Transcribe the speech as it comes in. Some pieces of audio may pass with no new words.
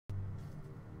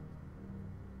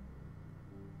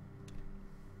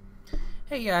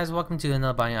Hey guys, welcome to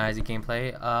another Binding of Isaac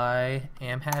gameplay. I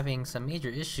am having some major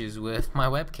issues with my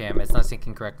webcam. It's not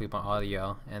syncing correctly with my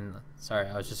audio, and sorry,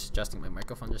 I was just adjusting my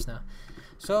microphone just now.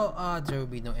 So there will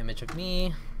be no image of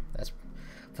me. That's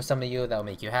for some of you, that will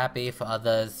make you happy. For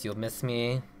others, you'll miss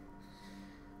me,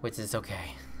 which is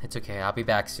okay. It's okay. I'll be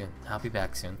back soon.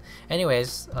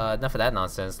 Anyways, enough of that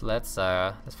nonsense. Let's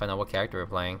find out what character we're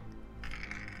playing.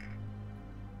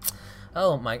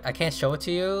 Oh my! I can't show it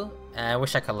to you. And I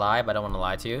wish I could lie, but I don't want to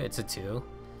lie to you. It's a 2,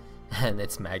 and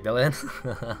it's Magdalene.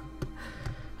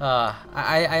 I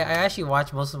actually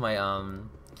watched most of my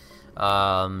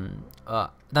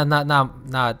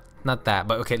not that,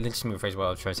 but okay. Let's just rephrase what I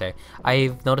was trying to say.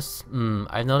 I've noticed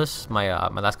my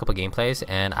my last couple gameplays,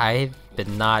 and I've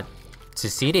been not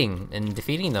succeeding in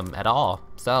defeating them at all.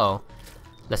 So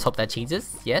let's hope that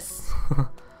changes. Yes.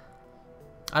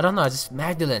 I don't know. Just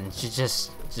Magdalene. She's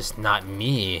just not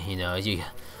me. You know.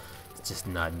 Just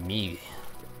not me.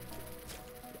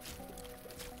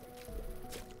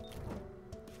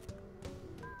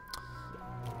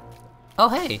 Oh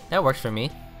hey, that works for me.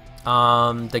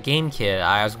 The Game Kit.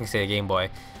 I was gonna say the Game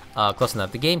Boy. Close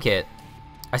enough. The Game Kit.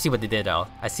 I see what they did though.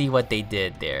 I see what they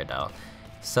did there though.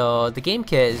 So the Game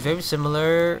Kit is very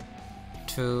similar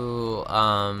to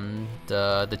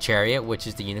the Chariot, which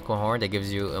is the unicorn horn that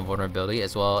gives you invulnerability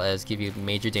as well as give you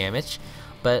major damage.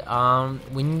 But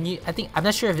when you, I'm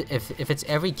not sure if it's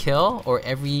every kill or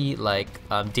every like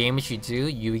damage you do,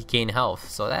 you gain health.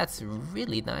 So that's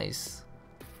really nice.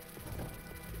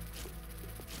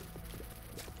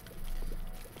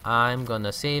 I'm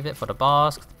gonna save it for the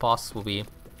boss. The boss will be.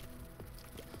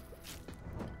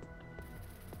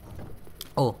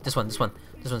 Oh, this one, so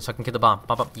I can kill the bomb.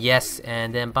 Bomb, yes,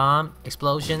 and then bomb,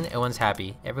 explosion. Everyone's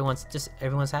happy. Everyone's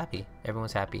happy.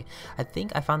 Everyone's happy. I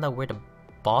think I found out where the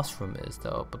boss room is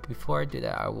though, but before I do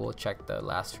that I will check the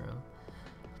last room.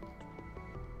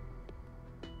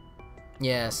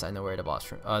 Yes, I know where the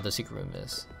boss room, the secret room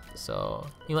is. So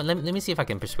you know what, let me see if I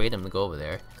can persuade him to go over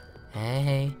there.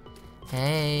 Hey,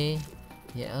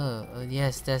 yeah, oh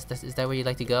yes, is that where you'd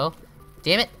like to go?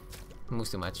 Damn it, moves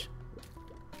too much.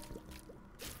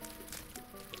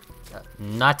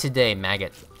 Not today,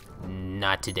 maggot.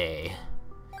 Not today.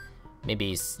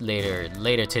 Maybe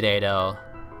later today though.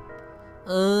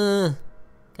 God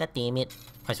damn it.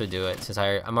 Might as well do it since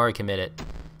I'm already committed.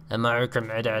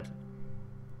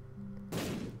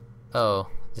 Oh,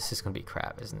 this is gonna be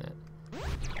crap, isn't it?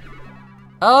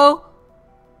 Oh!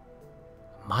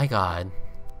 My god.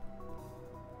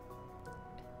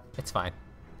 It's fine.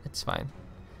 It's fine.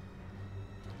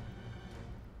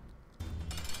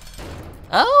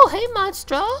 Oh, hey,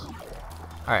 monstro!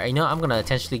 Alright, you know, I'm gonna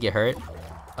intentionally get hurt.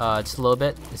 Just a little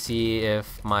bit to see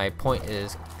if my point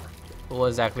is what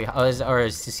exactly, or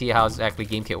to see how exactly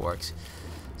Game Kit works.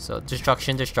 So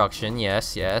destruction,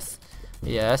 yes.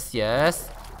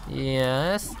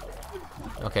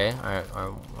 Okay, alright,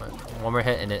 one more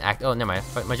hit and then act. Oh, never mind.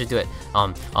 Might just do it.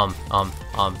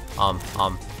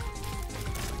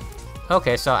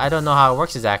 Okay, so I don't know how it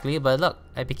works exactly, but look,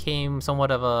 I became somewhat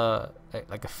of a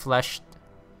like a fleshed,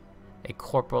 a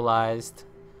corporalized,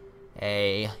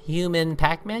 a human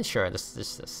Pac-Man. Sure, let's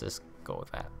just go with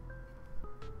that.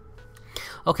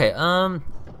 Okay, oh.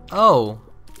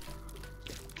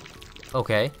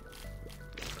 Okay.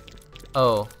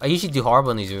 Oh, I usually do horrible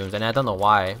in these rooms, and I don't know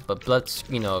why, but blood's,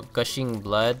 you know, gushing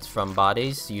blood from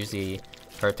bodies usually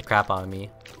hurt the crap out of me.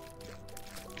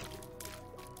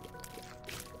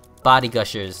 Body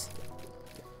gushers.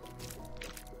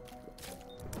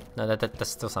 No, that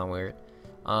still sounds weird.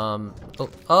 Oh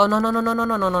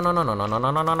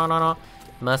no.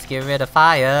 Must get rid of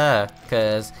fire,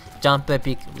 cause jumper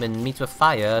when meets with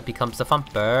fire becomes a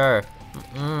thumper.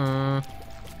 And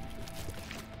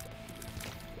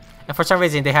for some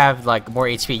reason they have like more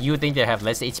HP. You would think they have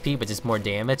less HP, but just more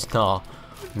damage.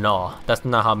 No, that's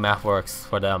not how math works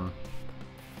for them.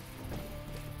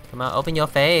 Come on, open your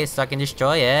face so I can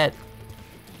destroy it.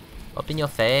 Open your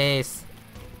face.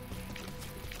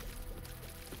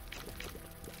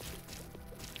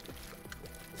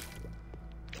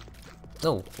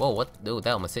 Oh, whoa, what? Oh,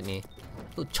 that almost hit me.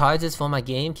 Ooh, charges for my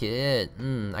Game Kit.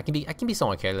 I can be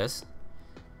somewhat careless.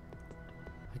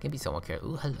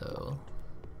 Ooh, hello.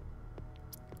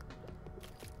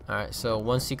 Alright, so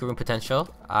one secret room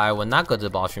potential. I will not go to the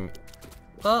boss room.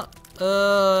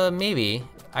 Maybe.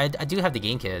 I do have the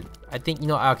Game Kit. I think, you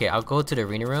know, okay, I'll go to the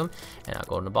arena room and I'll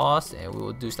go to the boss and we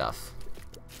will do stuff.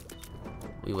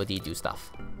 We will do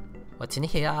stuff. What's in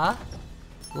here? Oh,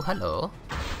 hello.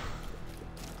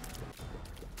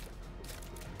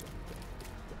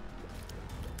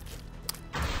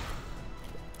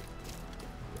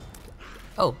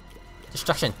 Oh,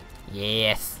 destruction.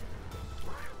 Yes.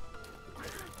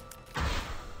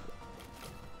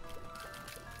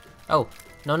 Oh,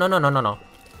 no, no, no, no, no, no.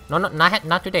 No, no,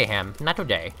 not today, Ham. Not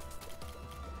today.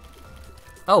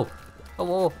 Oh.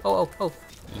 Oh, oh, oh, oh, oh.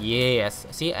 Yes.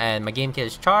 See, and my game kit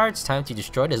is charged. Time to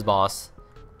destroy this boss.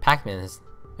 Pac-Man.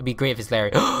 It'd be great if it's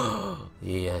Larry.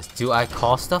 Yes. Do I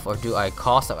call stuff or do I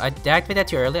call stuff? Did I activate that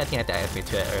too early? I think I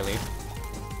activated it early.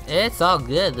 It's all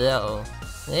good though.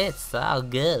 It's all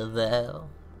good though.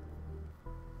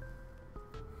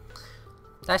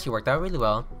 That actually worked out really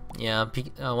well. Yeah,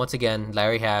 once again,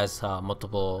 Larry has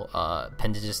multiple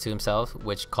appendages to himself,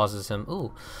 which causes him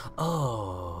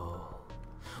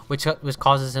which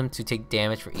causes him to take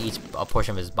damage for each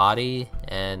portion of his body,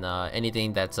 and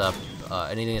anything that's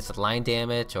line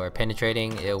damage or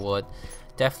penetrating, it would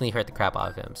definitely hurt the crap out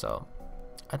of him. So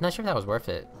I'm not sure if that was worth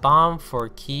it. Bomb for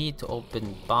key to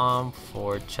open, bomb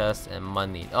for chest and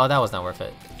money. Oh, that was not worth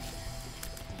it.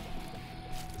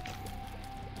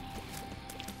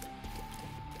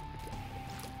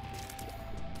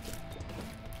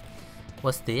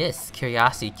 What's this?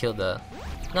 Curiosity killed the...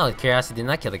 No, Curiosity did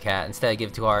not kill the cat. Instead, I gave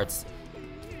it 2 hearts.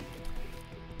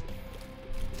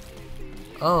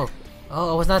 Oh.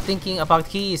 Oh, I was not thinking about the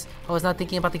keys. I was not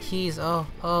thinking about the keys. Oh,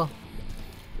 oh.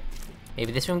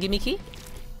 Maybe this room give me key?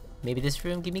 Maybe this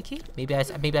room give me key? Maybe I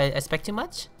expect too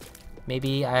much?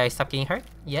 Maybe I stop getting hurt?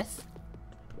 Yes?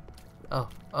 Oh,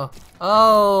 oh.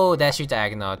 Oh, that shoots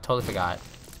diagonal. Totally forgot.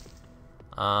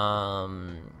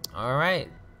 Alright.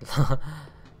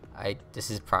 This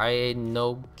is probably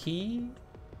no key.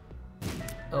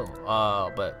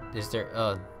 Oh, but is there?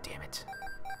 Oh, damn it!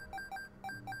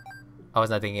 I was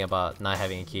not thinking about not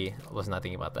having a key. I was not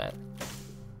thinking about that,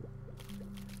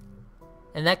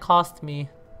 and that cost me.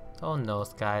 Oh no,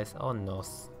 guys! Oh no!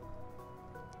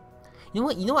 You know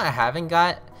what? You know what I haven't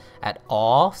got at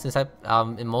all since I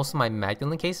in most of my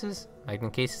Magdalene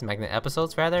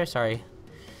episodes rather. Sorry.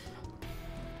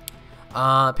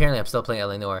 Apparently I'm still playing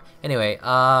Eleanor. Anyway,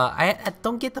 I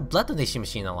don't get the blood donation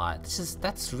machine a lot.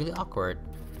 That's really awkward.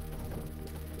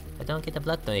 I don't get the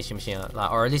blood donation machine a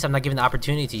lot, or at least I'm not given the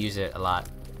opportunity to use it a lot.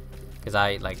 Cause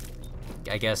I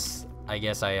guess I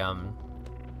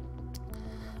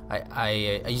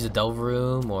use a delve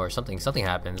room or something. Something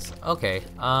happens. Okay.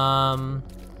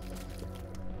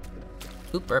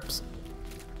 Oop, burps.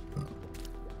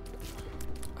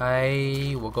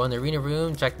 I will go in the arena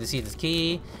room, check to see this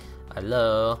key.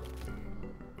 Hello.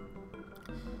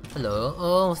 Hello.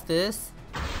 Oh, what's this?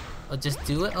 Oh, just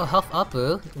do it. Oh, health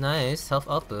upper. Nice. Health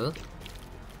upper.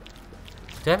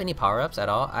 Do I have any power-ups at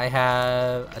all? I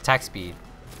have attack speed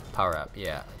power-up.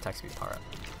 Yeah, attack speed power-up.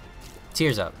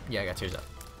 Tears up. Yeah, I got tears up.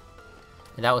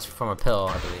 And that was from a pill,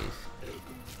 I believe.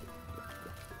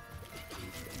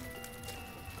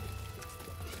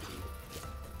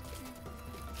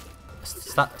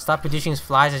 Stop producing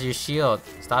flies as your shield.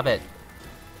 Stop it.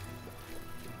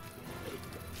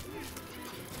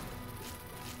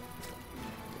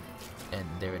 And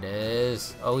there it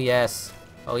is. Oh yes.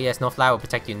 Oh yes, no fly will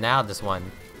protect you now, this one.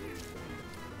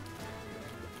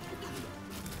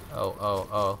 Oh, oh,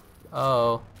 oh.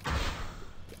 Oh.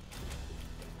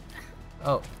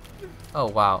 Oh. Oh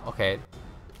wow, okay.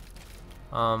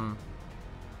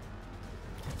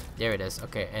 There it is.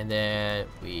 Okay, and then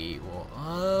we will...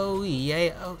 Oh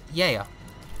yeah, oh yeah.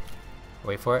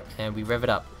 Wait for it, and we rev it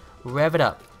up. Rev it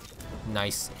up.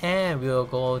 Nice. And we'll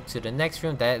go to the next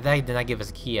room. That did not give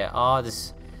us a key at all.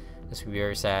 This is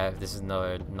very sad. This is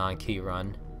another non-key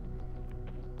run.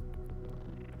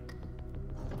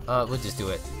 We'll just do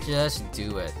it. Just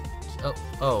do it. Oh,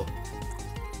 oh.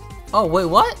 Oh, wait,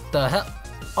 what? The hell?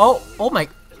 Oh, oh my...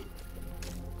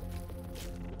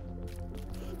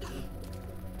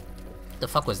 The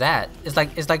fuck was that? It's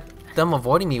like them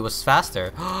avoiding me was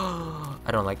faster. I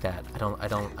don't like that. I don't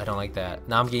like that.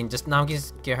 Now I'm getting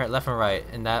hurt left and right,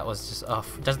 and that was just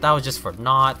that was just for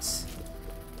naughts.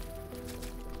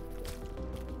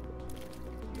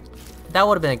 That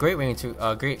would have been a great room to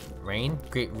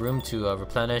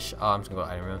replenish. Oh, I'm just gonna go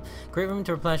item room. Great room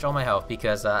to replenish all my health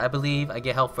because I believe I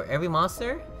get health for every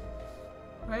monster.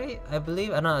 Right? I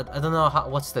believe I don't know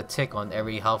what's the tick on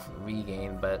every health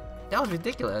regain, but that was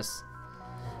ridiculous.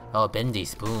 Oh, bendy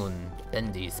spoon.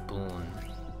 Bendy spoon.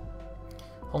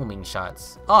 Homing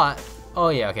shots. Oh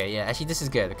yeah, okay, yeah. Actually, this is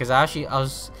good because I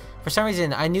was for some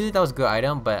reason I knew that was a good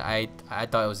item, but I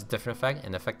thought it was a different effect,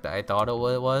 and the effect that I thought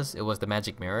it was the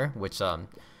magic mirror, which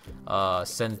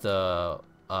sends the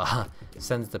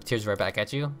tears right back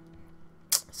at you.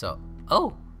 So,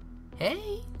 oh,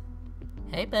 hey,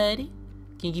 buddy,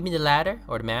 can you give me the ladder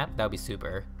or the map? That would be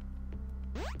super.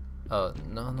 Oh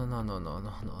no.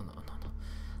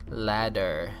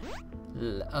 Ladder.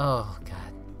 Oh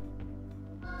god.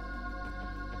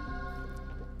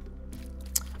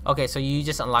 Okay, so you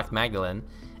just unlocked Magdalene,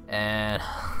 and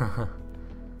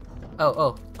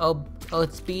oh,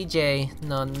 it's BJ.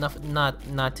 No,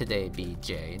 not today,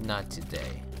 BJ. Not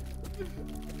today.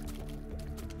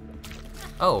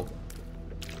 Oh,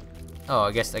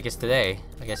 I guess today.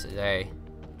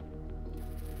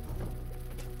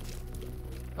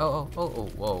 Oh,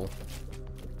 whoa.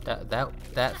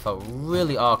 That felt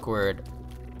really awkward.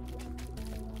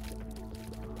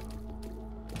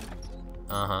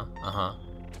 Uh-huh.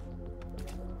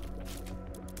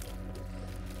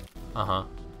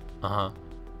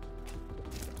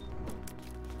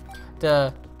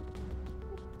 The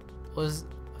what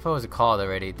was it called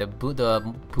already? The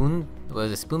boon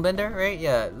was it Spoonbender, right?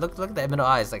 Yeah. Look at that middle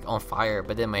eye is like on fire,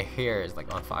 but then my hair is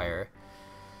like on fire.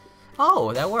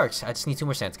 Oh, that works. I just need 2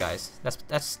 more cents, guys.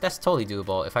 That's totally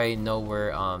doable. If I know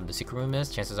where the secret room is,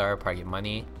 chances are I'll probably get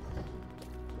money.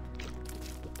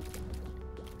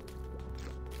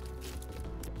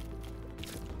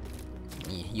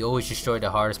 You always destroy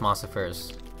the hardest monster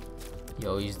first. You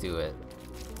always do it.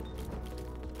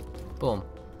 Boom.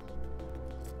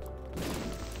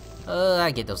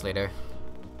 I get those later.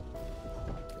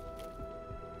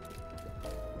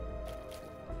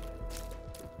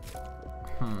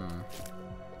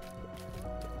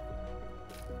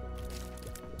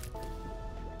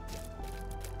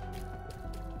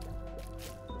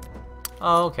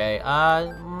 Oh, okay.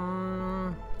 I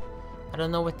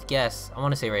don't know what to guess. I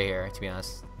want to say right here, to be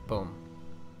honest. Boom.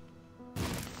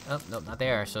 Oh, nope, not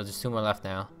there. So there's 2 more left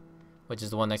now, which is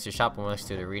the one next to the shop and one next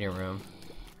to the reading room.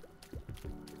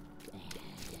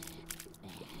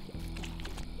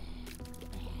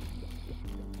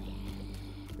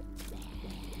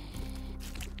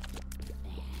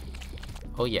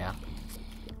 Oh yeah.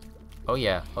 Oh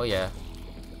yeah. Oh yeah.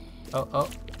 Oh.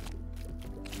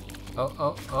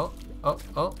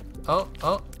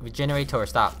 Regenerator,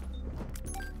 stop.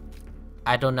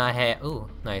 I do not have. Ooh,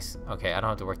 nice. Okay, I don't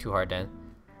have to work too hard then.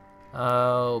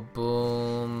 Oh,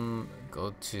 boom.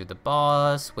 Go to the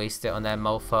boss. Waste it on that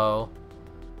mofo.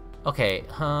 Okay,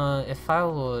 if I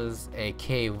was a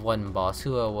K1 boss,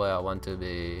 who would I want to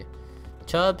be?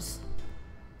 Chubbs?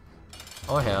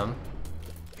 Or him?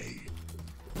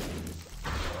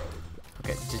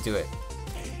 Okay, just do it.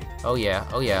 Oh yeah.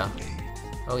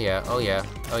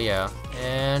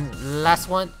 And last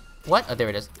one. What? Oh, there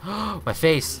it is. My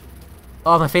face.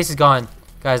 Oh, my face is gone.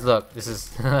 Guys, look. This is...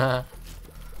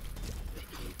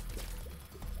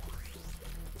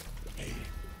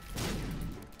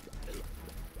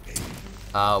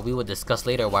 we will discuss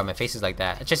later why my face is like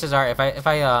that. Chances are,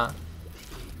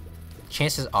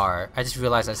 chances are, I just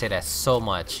realized I say that so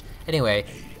much. Anyway,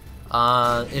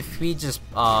 if we just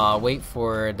wait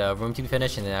for the room to be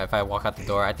finished, and then if I walk out the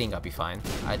door, I think I'll be fine.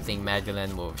 I think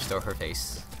Magdalene will restore her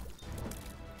face.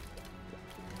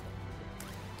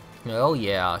 Oh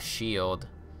yeah, shield.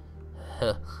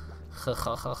 I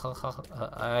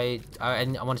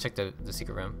want to check the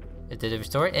secret room. Did it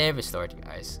restore it? It restored,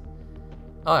 guys.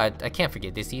 Oh, I can't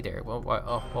forget this either. What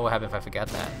would happen if I forgot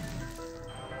that?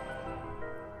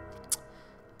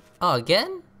 Oh,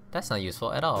 again? That's not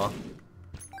useful at all.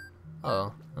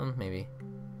 Oh, maybe.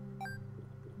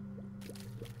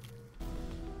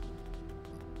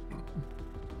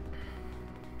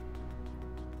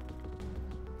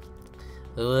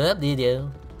 Whoop-de-doo.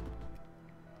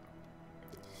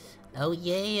 Oh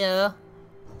yeah.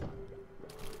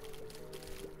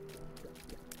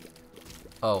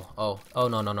 Oh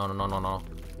no.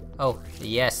 Oh,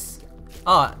 yes.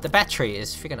 Oh, the battery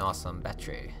is freaking awesome.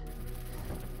 Battery.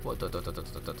 Oh,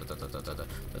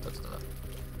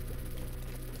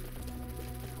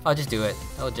 just do it.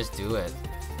 Oh, just do it.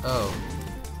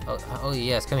 Oh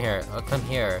yes, come here. Oh, come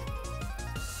here.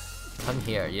 Come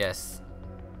here, yes.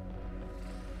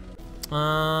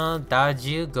 Dodge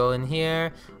you, go in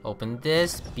here, open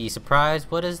this, be surprised,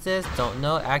 what is this? Don't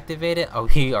know, activate it. Oh,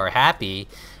 we are happy.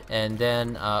 And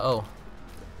then, oh.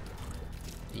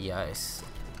 Yes.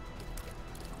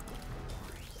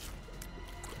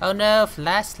 Oh no,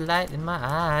 flashlight in my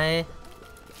eye.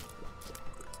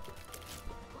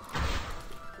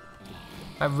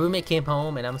 My roommate came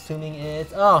home and I'm assuming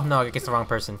it's... Oh no, I guess the wrong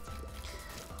person.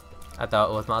 I thought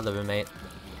it was my other roommate.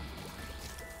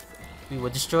 We will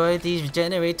destroy these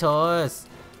generators.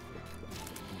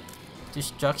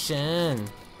 Destruction.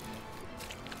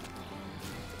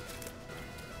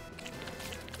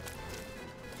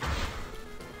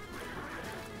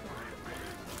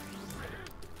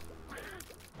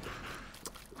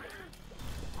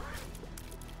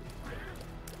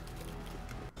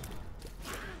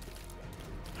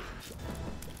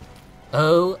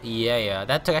 Oh yeah,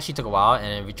 that actually took a while,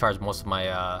 and it recharged most of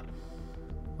my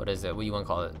what is it? What do you want to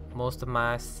call it? Most of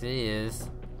my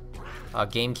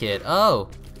game kit. Oh,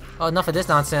 enough of this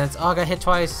nonsense. Oh, I got hit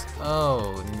twice.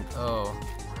 Oh.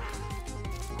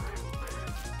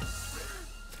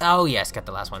 Oh yes, got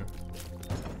the last one.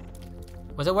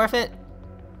 Was it worth it?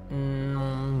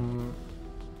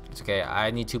 It's okay.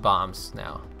 I need 2 bombs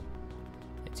now.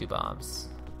 2 bombs.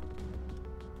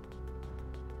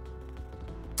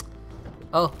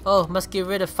 Oh, must get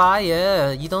rid of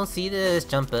fire. You don't see this,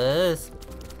 jumpers.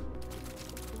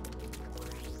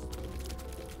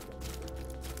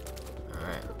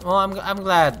 Alright. Well, I'm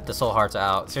glad the soul hearts are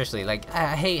out. Seriously, like,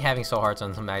 I hate having soul hearts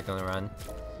on some Magdalene run.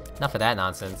 Enough of that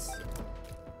nonsense.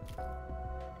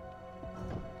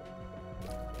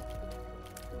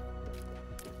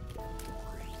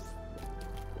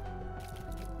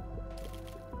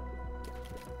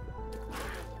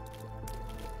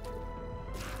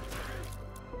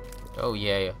 Oh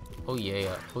yeah. Oh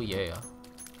yeah. Oh yeah.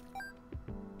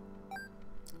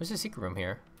 Where's the secret room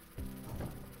here?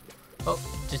 Oh,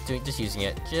 just using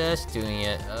it. Just doing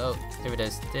it. Oh, there it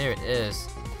is. There it is.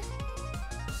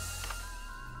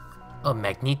 Oh,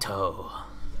 Magneto.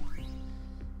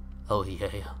 Oh yeah.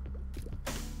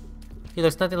 He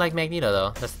looks nothing like Magneto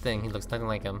though. That's the thing. He looks nothing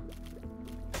like him.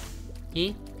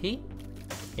 He?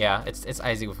 Yeah, it's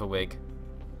Isaac with a wig.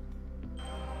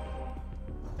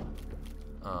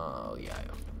 Oh yeah.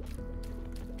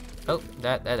 Oh,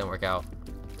 that didn't work out.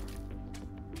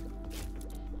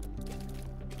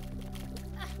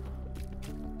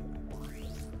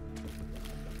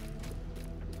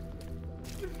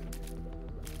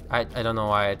 I don't know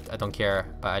why I don't care,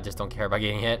 but I just don't care about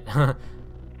getting hit.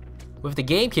 With the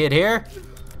game kid here.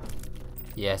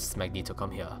 Yes, Magneto,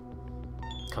 come here.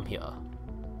 Come here.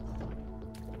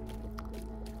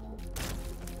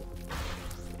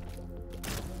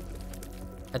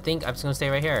 I think I'm just gonna stay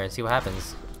right here and see what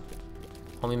happens.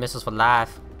 Homie missiles for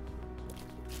life.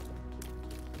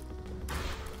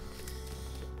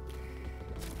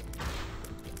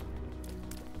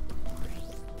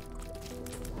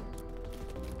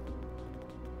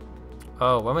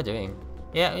 Oh, what am I doing?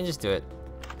 Yeah, I can just do it.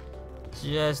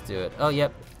 Just do it. Oh,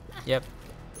 yep. Yep.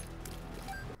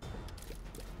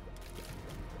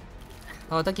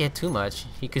 Oh, don't get hit too much.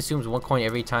 He consumes 1 coin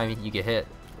every time you get hit.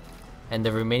 And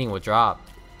the remaining will drop.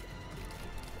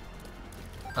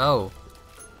 Oh.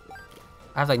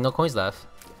 I have like no coins left.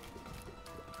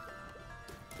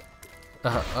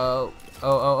 Oh,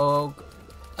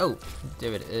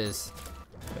 there it is.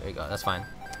 There we go, that's fine.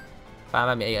 Fine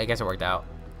by me, I guess it worked out.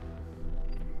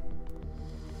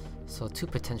 So 2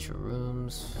 potential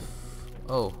rooms.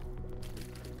 Oh,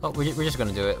 we're just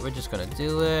gonna do it. We're just gonna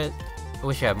do it. I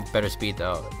wish I had better speed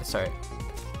though. Sorry.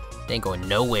 They ain't going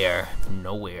nowhere.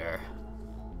 Nowhere.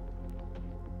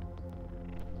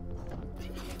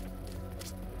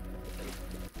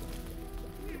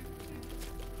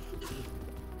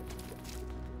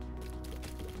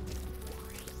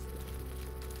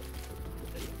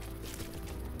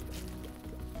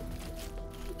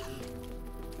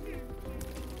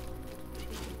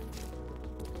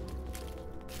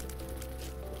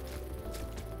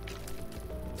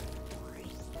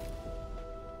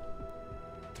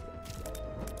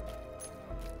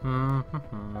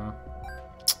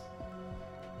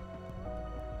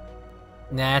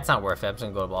 Nah, it's not worth it. I'm just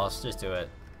gonna go to boss. Just do it.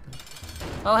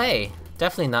 Oh hey,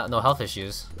 definitely no health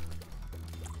issues.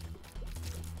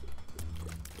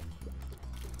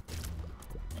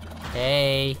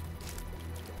 Hey,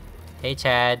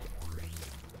 Chad.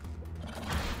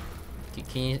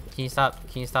 Can you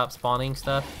stop spawning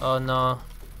stuff? Oh no.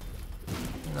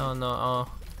 Oh.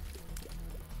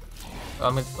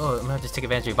 I'm gonna have to take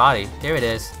advantage of your body. There it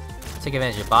is. Take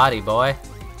advantage of your body, boy.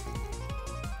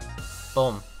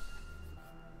 Boom.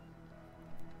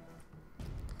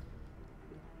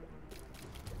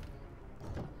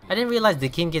 I didn't realize the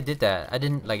King Kid did that. I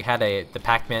didn't like had the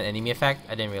Pac-Man enemy effect.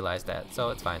 I didn't realize that, so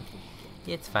it's fine.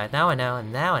 It's fine. Now I know.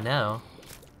 Now I know.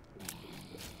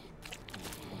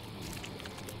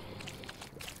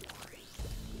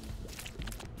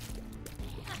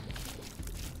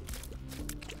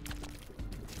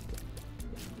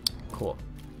 Cool.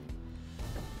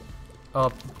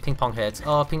 Oh, ping pong heads.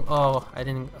 Oh, oh, I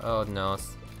didn't. Oh no.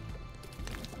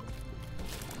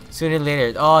 Sooner or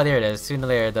later, oh there it is. Sooner or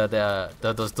later,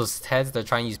 those heads that are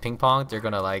trying to use ping pong, they're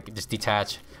gonna like just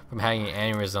detach from having an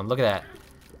aneurysm. Look at that,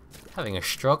 having a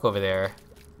stroke over there.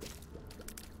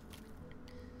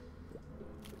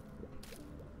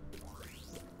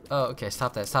 Oh, okay,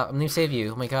 stop that, stop. I'm gonna save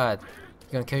you. Oh my god,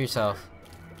 you're gonna kill yourself.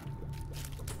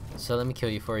 So let me kill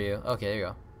you for you. Okay, there you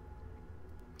go.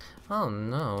 Oh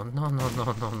no, no, no,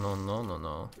 no, no, no, no, no,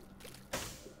 no.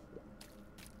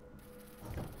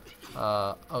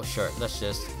 Oh sure, let's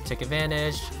just take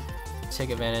advantage. Take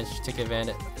advantage, take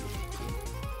advantage.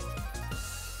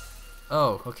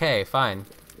 Oh, okay, fine.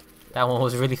 That one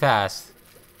was really fast.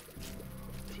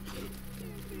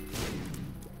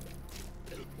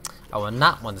 I will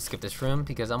not want to skip this room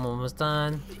because I'm almost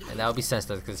done, and that would be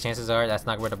sensitive because chances are that's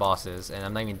not where the boss is, and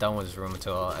I'm not even done with this room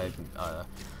until I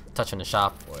touch on the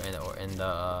shop or in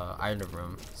the iron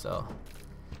room. So,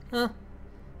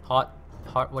 hot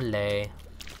will lay.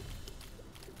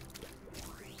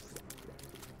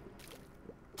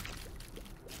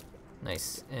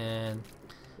 Nice. And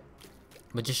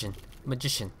magician,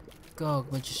 go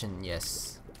magician,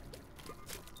 yes.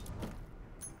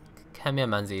 Come here,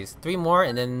 Manzies. 3 more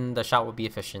and then the shot will be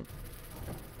efficient.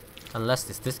 Unless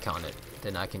it's discounted,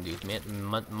 then I can do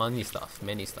many stuff.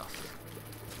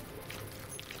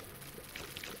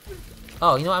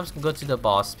 Oh, you know what? I'm just gonna go to the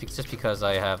boss just because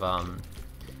I have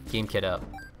game kit up.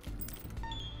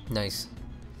 Nice.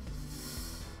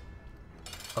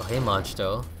 Oh, hey,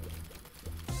 Monsto.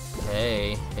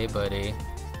 Hey, buddy.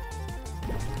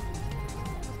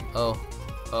 Oh,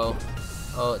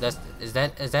 is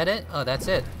that it? Oh, that's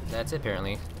it. That's it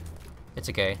apparently. It's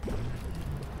okay.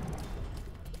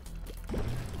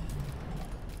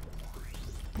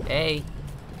 Hey.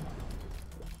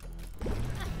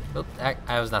 Oop,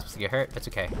 I was not supposed to get hurt. That's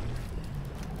okay.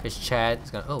 Because Chad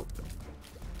is gonna. Oh.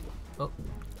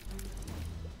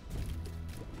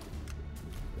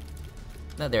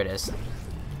 No, there it is.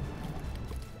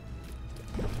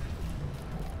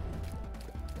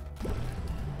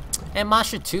 And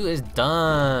Monster 2 is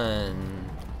done.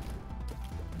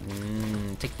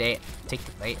 Take the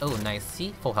bait. Oh, nice.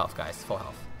 See? Full health, guys. Full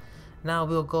health. Now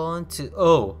we'll go on to...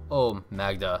 Oh,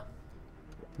 Magda.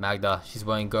 She's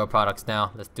wearing girl products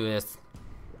now. Let's do this.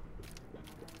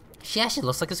 She actually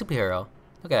looks like a superhero.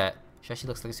 Look at that. She actually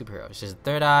looks like a superhero. She's a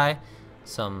third eye.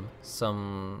 Some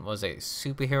what was it?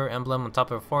 Superhero emblem on top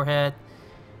of her forehead.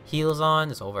 Heels on.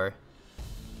 It's over.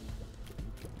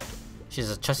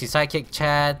 She's a trusty sidekick,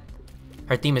 Chad.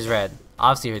 Her theme is red.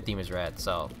 Obviously, her theme is red,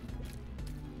 so...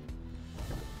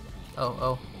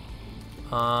 Oh.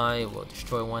 I will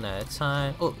destroy one at a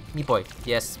time. Oh, Meat Boy.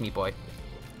 Yes, Meat Boy.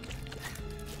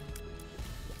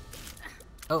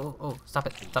 Oh. Stop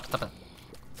it. Stop it.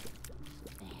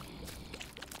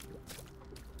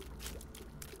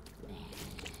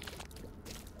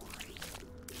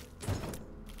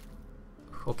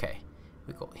 Okay.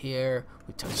 We go here,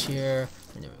 we touch here,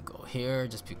 and then we go here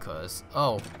just because.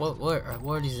 Oh, what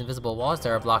are these invisible walls that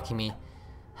are blocking me?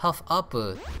 Health up,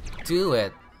 do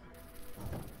it.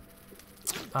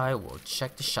 I will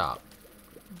check the shop.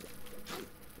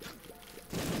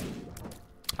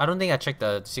 I don't think I checked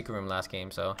the secret room last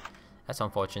game, so that's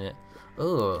unfortunate.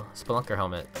 Ooh, Spelunker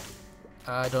helmet.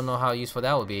 I don't know how useful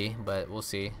that would be, but we'll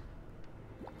see.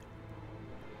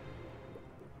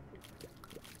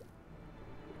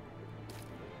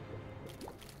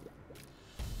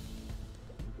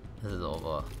 This is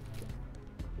over.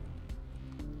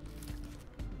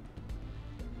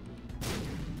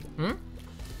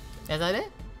 Is that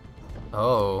it?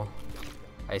 Oh,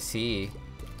 I see.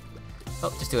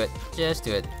 Oh, just do it. Just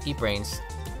do it. Eat brains.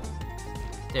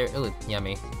 There. Ooh,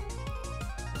 yummy.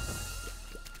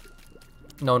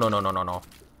 No.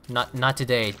 Not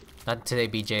today. Not today,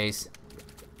 BJs.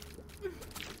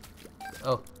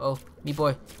 Oh, me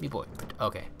boy.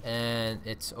 Okay, and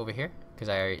it's over here because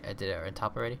I did it on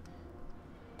top already.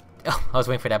 Oh, I was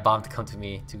waiting for that bomb to come to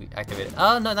me to activate it.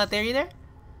 Oh no, not there either.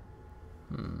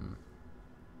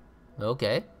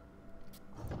 Okay.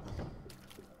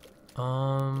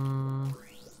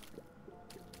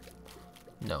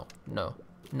 No.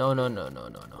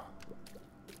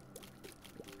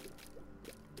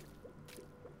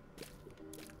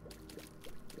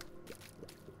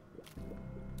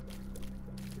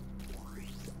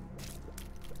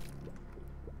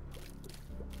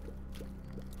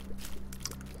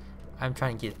 I'm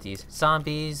trying to get these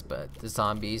zombies, but the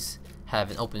zombies have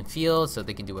an open field, so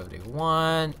they can do whatever they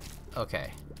want.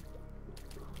 Okay.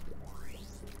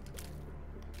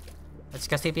 I just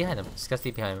gotta stay behind him.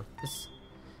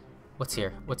 What's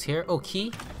here? Oh,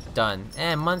 key? Done.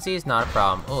 And Muncie is not a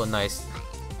problem. Oh, nice.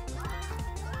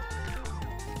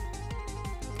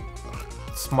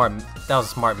 Smart. That was a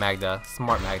smart Magda.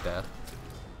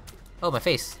 Oh, my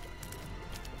face.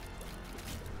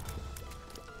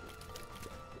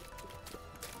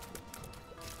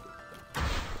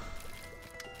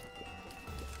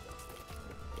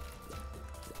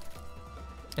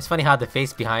 It's funny how the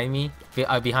face behind me,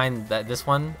 behind this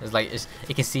one, is like it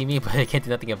can see me, but it can't do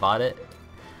nothing about it.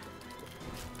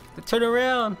 Turn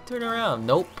around! Turn around!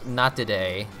 Nope, not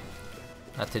today.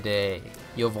 Not today.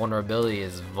 Your vulnerability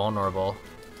is vulnerable.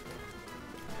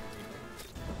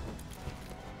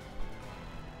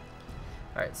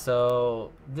 Alright,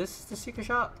 so this is the secret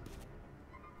shop.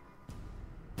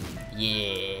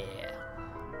 Yeah.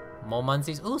 More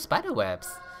munsies. Ooh, spider webs.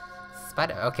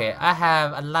 Okay, I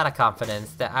have a lot of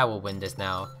confidence that I will win this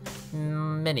now.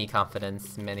 Many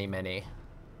confidence. Many.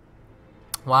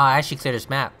 Wow, I actually cleared this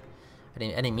map. I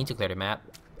didn't mean to clear the map.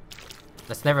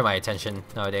 That's never my intention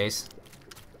nowadays.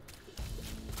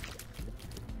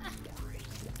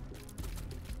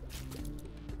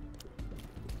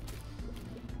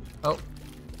 Oh.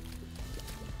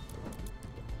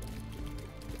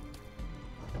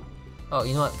 Oh,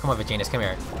 you know what? Come on, Vaginus, come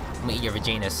here. I'm gonna eat your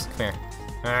Vaginus. Come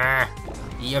here.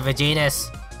 Eat your Vaginus!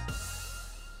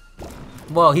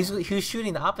 Whoa, he was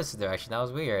shooting the opposite direction. That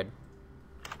was weird.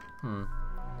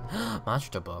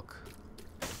 Monster book.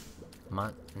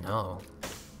 No.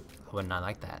 I would not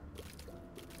like that.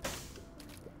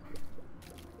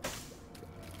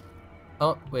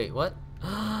 Oh, wait, what?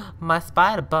 My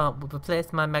spider bump will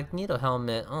replace my Magneto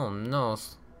helmet. Oh no.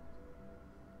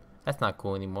 That's not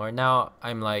cool anymore. Now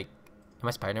I'm like, am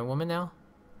I Spider-Woman now?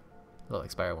 I look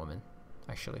like Spider-Woman,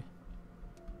 actually.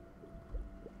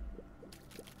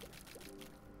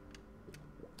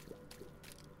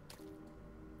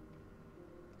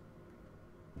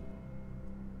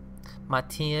 My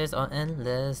tears are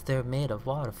endless, they're made of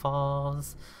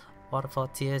waterfalls. Waterfall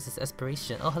tears is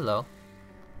aspiration. Oh, hello.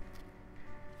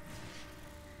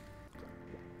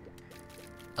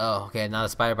 Oh, okay, now the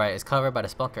spider bite is covered by the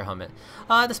Spelunker helmet.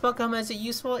 The Spelunker helmet, is it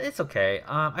useful? It's okay.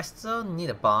 I still need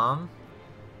a bomb.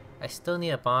 I still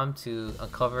need a bomb to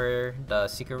uncover the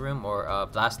secret room, or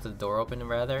blast the door open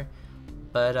rather.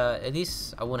 But at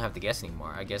least I won't have to guess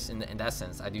anymore. I guess in that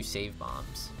sense, I do save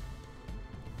bombs.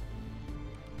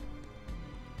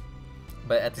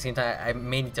 But at the same time, I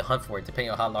may need to hunt for it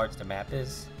depending on how large the map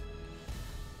is.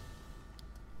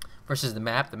 Versus the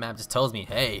map just tells me,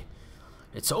 hey,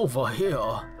 it's over here.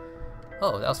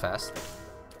 Oh, that was fast.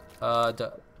 Yeah,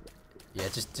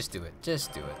 just do it.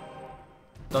 Just do it.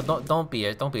 Don't be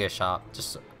a shop.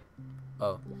 Just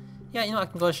oh, yeah, you know I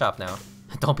can go to shop now.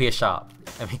 Don't be a shop.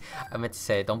 I meant to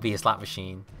say don't be a slot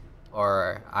machine,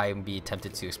 or I'd be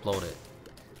tempted to explode it.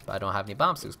 But I don't have any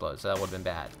bombs to explode, so that would have been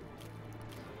bad.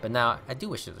 But now I do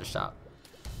wish there was a shop.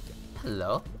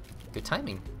 Hello, good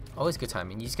timing. Always good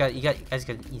timing. You guys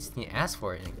need to ask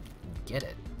for it and get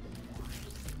it.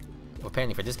 Well,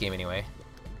 apparently for this game anyway.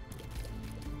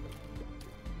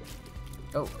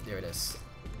 Oh, there it is.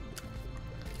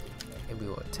 And we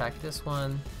will attack this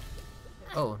one.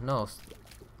 Oh no.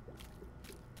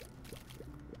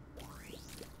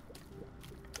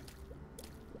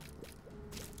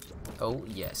 Oh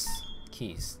yes,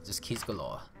 keys. Just keys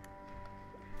galore.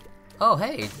 Oh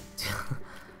hey.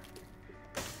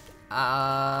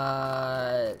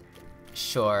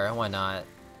 Sure, why not?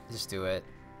 Just do it.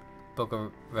 Book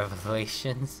of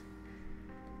Revelations.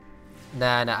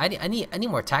 Nah, I need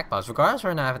more attack buffs. Regardless of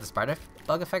whether or not I have the spider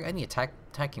bug effect, I need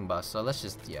attacking buffs. So let's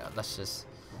just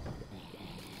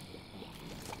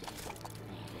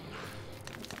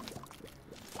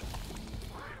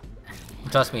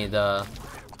trust me, the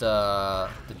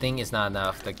thing is not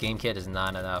enough. The game kit is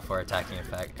not enough for attacking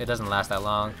effect. It doesn't last that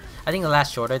long. I think it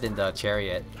lasts shorter than the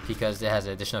chariot because it has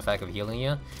an additional effect of healing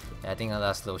you. I think it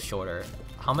lasts a little shorter.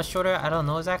 How much shorter? I don't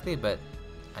know exactly, but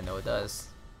I know it does.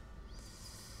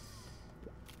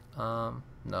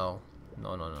 No.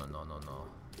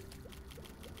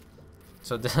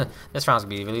 So this round's gonna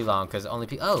be really long because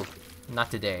not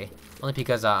today. Only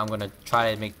because I'm gonna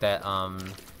try to make that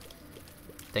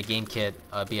the game kit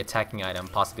be attacking item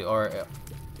possibly, or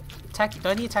do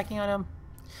I need attacking item?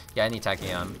 Yeah, I need attacking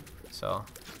item. So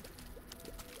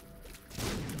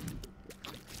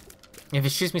if it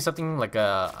shoots me something like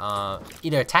a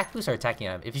either attack boost or attacking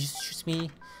item, if it just shoots me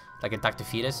like a Dr.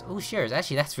 Fetus, oh sure,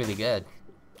 actually that's really good.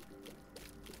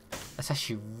 That's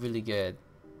actually really good.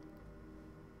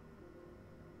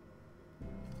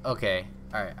 Okay,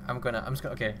 all right. I'm just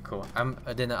gonna. Okay, cool.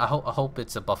 Then I hope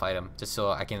it's a buff item, just so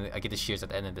I get the shears at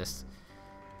the end of this.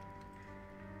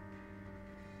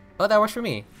 Oh, that works for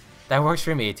me. That works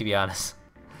for me, to be honest.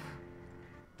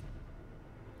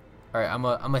 All right, I'm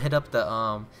gonna hit up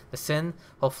the Sin.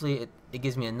 Hopefully it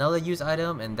gives me another use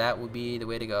item, and that would be the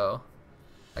way to go.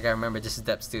 I gotta remember this is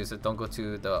depths too, so don't go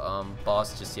to the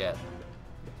boss just yet.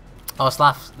 Oh,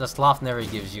 the sloth never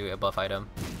gives you a buff item.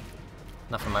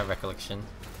 Not from my recollection.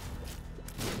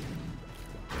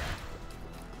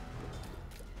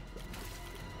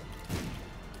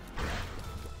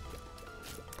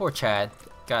 Poor Chad.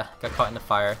 Got caught in the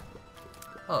fire.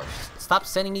 Oh, stop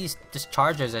sending me these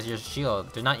dischargers as your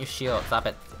shield. They're not your shield. Stop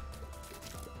it.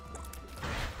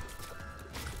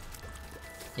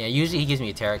 Yeah, usually he gives me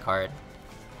a tarot card.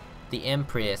 The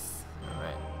Empress.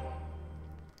 Alright.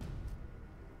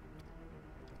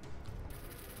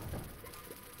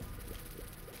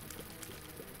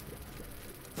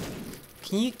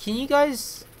 Can you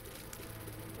guys...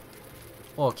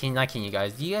 Well, not you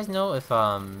guys. Do you guys know if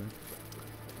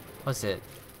what's it?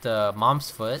 The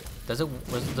mom's foot, does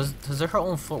her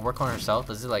own foot work on herself?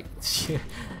 Does it like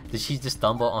does she just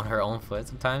stumble on her own foot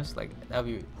sometimes? Like that'd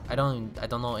be I don't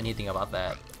know anything about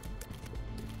that.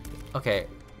 Okay,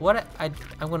 what I'm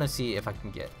gonna see if I can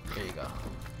get. There you go.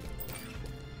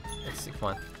 Let's see, come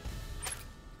on.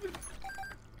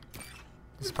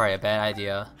 This is probably a bad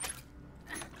idea.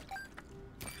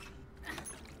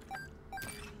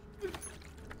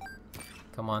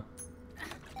 Come on.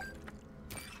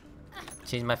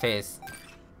 Change my face.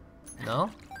 No?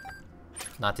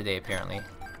 Not today, apparently.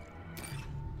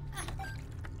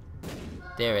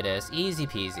 There it is. Easy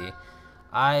peasy.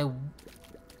 I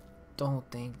don't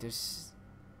think there's...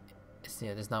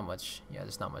 Yeah, there's not much. Yeah,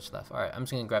 there's not much left. Alright, I'm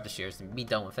just gonna grab the shears and be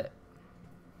done with it.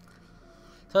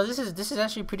 So this is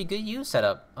actually a pretty good use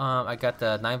setup. I got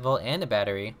the 9-volt and the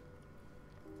battery.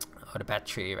 Or the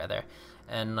battery, rather.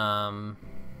 And I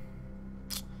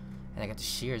got the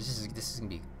shears. This is gonna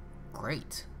be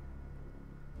great.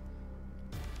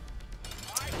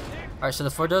 Alright, so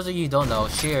for those of you who don't know,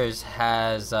 Shears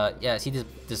has yeah, see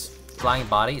this flying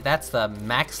body? That's the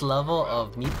max level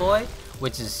of Meat Boy,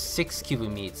 which is 6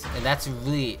 cubic meats, and that's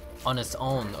really on its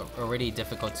own already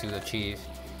difficult to achieve.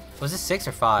 Was it 6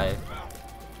 or 5?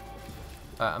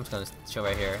 I'm just gonna show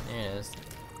right here. There it is.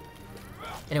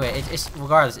 Anyway, it's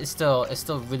regardless, it's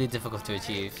still really difficult to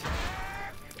achieve.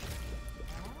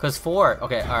 Cause 4,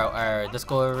 okay, alright, let's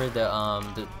go over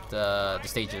the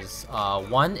stages.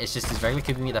 1 is just this regular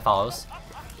cubic meat that follows.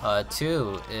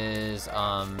 2 is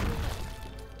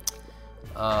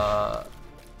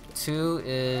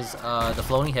the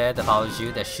floating head that follows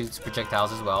you that shoots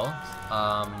projectiles as well.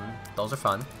 Those are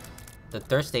fun. The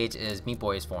 3rd stage is Meat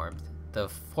Boy is formed. The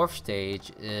 4th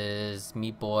stage is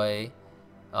Meat Boy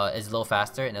is a little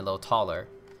faster and a little taller.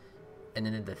 And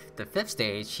then in the 5th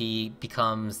stage, he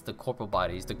becomes the corporal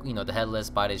bodies, the the headless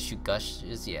bodies shoot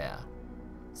gushes, yeah.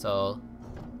 So,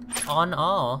 all in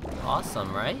all,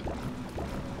 awesome, right?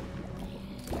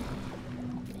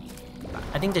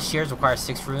 I think the shears require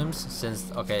 6 rooms,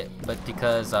 since but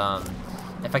because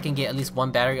if I can get at least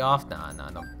 1 battery off, no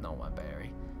 1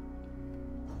 battery.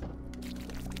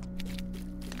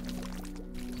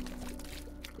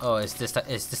 Oh, it's this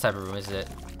type of room, is it?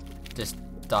 Just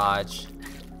dodge.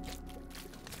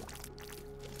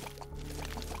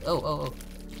 Oh.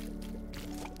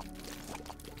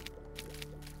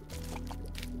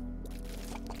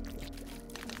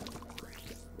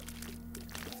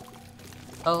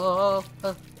 Oh,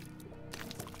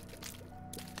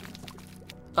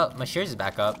 my shears is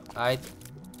back up.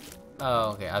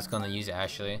 Oh, okay, I was gonna use it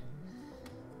actually.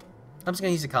 I'm just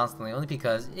gonna use it constantly, only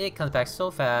because it comes back so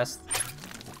fast.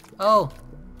 Oh!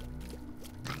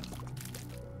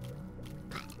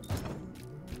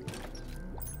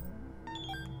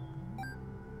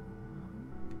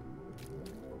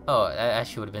 Oh, that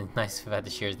actually would have been nice if I had the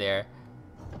shears there.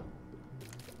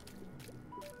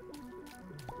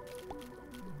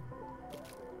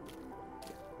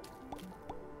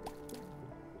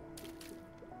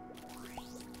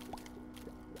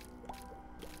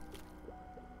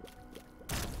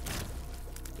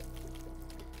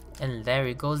 And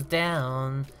Larry goes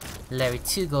down. Larry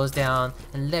 2 goes down.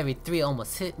 And Larry 3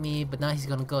 almost hit me, but now he's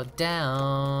gonna go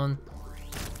down.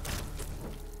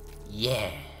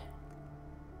 Yeah.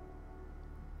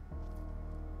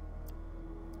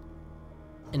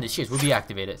 And the shears will be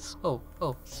activated. Oh,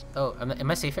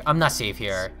 am I safe here? I'm not safe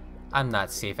here. I'm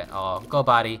not safe at all. Go,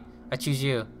 body. I choose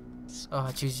you. Oh,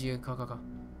 I choose you. Go. What are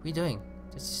you doing?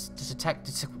 Just attack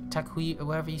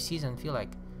whoever you see and feel like.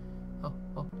 Oh,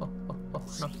 no.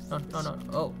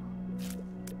 Oh.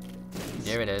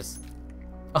 There it is.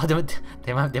 Oh,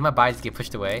 did my bodies get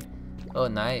pushed away? Oh,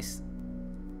 nice.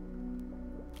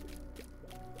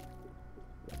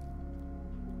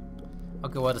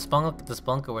 Okay, well the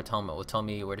spelunker will tell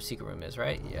me where the secret room is,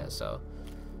 right? Yeah, so.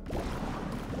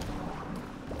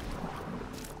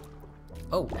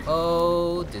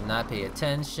 Oh, did not pay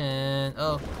attention.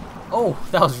 Oh,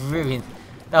 that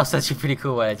was such a pretty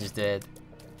cool what I just did.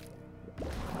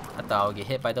 I thought I would get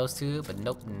hit by those two, but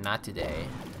nope, not today.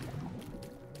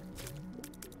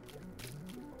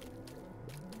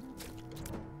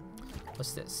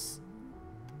 What's this?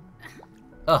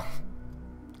 Oh,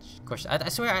 course, I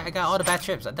swear I got all the bad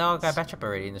trips. I thought I got a bad trip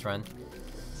already in this run.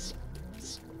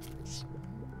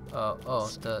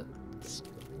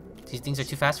 These things are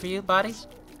too fast for you, body?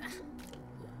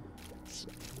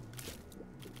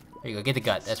 There you go, get the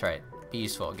gut, that's right. Be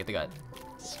useful, get the gut.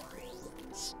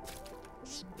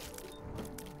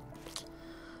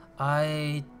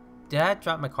 Did I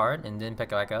drop my card and didn't pick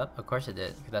it back up? Of course it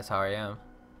did, because that's how I am.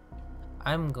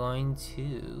 I'm going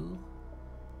to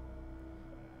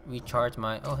recharge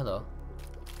my, oh hello.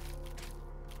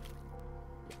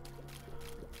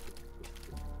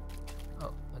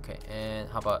 Oh, okay, and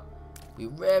how about we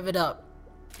rev it up?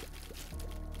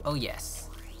 Oh yes.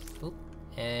 Oop.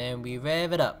 And we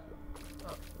rev it up.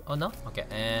 Oh no? Okay,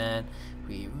 and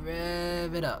we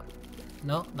rev it up.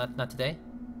 No, not today.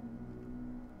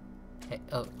 Hey,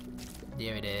 oh,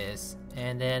 there it is.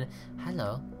 And then,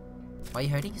 hello. Why are you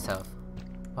hurting yourself?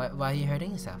 Why are you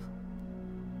hurting yourself?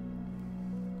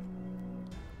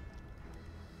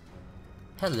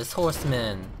 Headless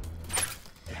Horseman.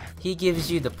 He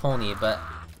gives you the pony, but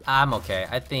I'm okay.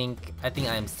 I think I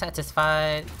am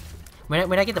satisfied.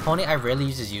 When I get the pony, I rarely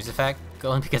use his use effect,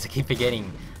 only because I keep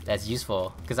forgetting that's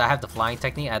useful. Because I have the flying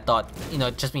technique. I thought, you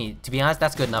know, just me. To be honest,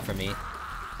 that's good enough for me.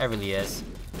 It really is.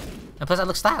 And plus, I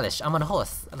look stylish. I'm on a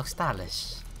horse. I look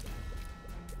stylish.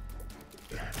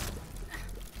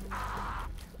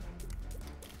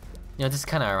 You know, this is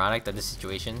kind of ironic that this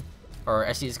situation, or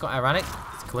actually, it's ironic.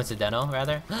 It's coincidental,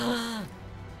 rather. Oh,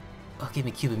 give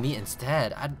me cuban meat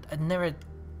instead. I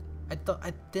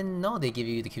didn't know they give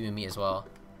you the cuban meat as well.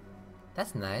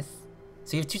 That's nice.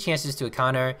 So you have two chances to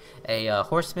encounter a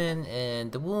horseman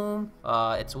in the womb.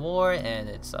 It's war and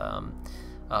it's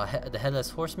the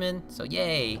headless horseman. So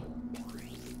yay!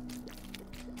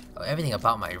 Oh, everything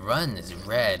about my run is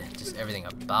red. Just everything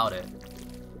about it.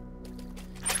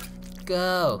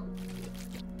 Go!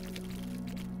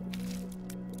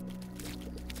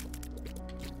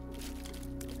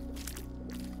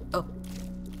 Oh,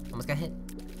 almost got hit.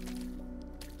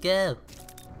 Go!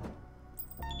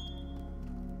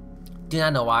 Do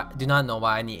not know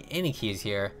why I need any keys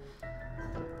here.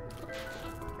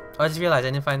 Oh, I just realized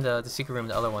I didn't find the secret room in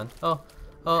the other one. Oh,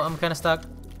 I'm kind of stuck.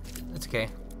 It's okay.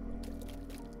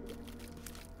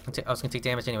 I was gonna take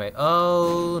damage anyway.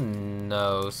 Oh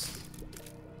no!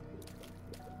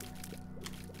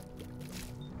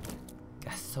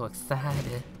 Got so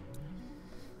excited.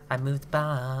 I moved the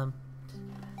bomb.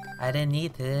 I didn't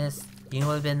need this. You know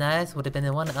what would have been nice? Would have been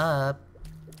the one up.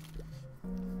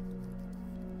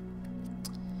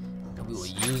 And we will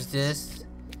use this.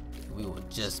 We will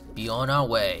just be on our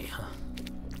way.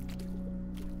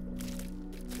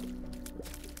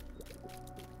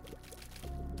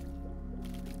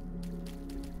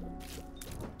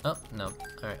 Oh, no.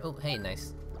 Alright. Oh, hey,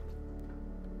 nice.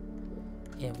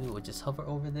 Yeah, we will just hover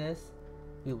over this.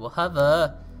 We will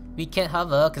hover. We can't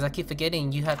hover because I keep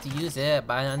forgetting you have to use it,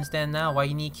 but I understand now why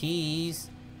you need keys.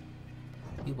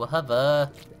 We will hover.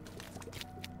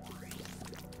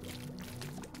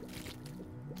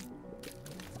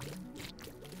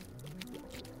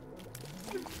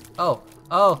 Oh!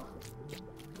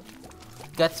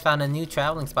 Guts found a new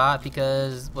traveling spot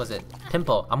because, what was it?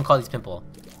 Pimple. I'm gonna call these Pimple.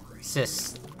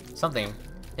 Sis. Something.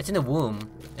 It's in the womb.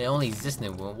 It only exists in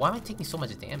the womb. Why am I taking so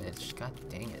much damage? God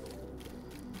dang it.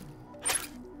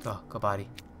 Go body.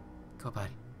 Go body.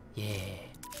 Yeah.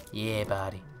 Yeah,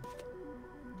 body.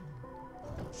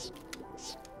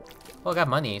 Well, I got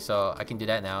money, so I can do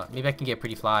that now. Maybe I can get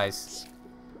pretty flies.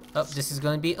 Oh, this is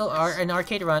gonna be an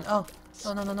arcade run. Oh,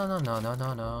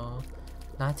 no.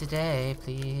 Not today,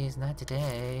 please. Not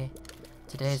today.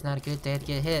 Today's not a good day to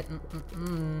get hit.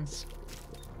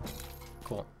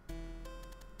 Cool.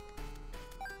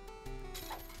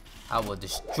 I will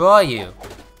destroy you.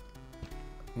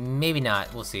 Maybe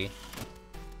not. We'll see.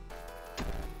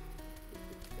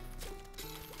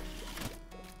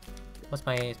 What's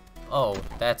my... Oh,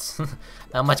 that's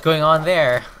not much going on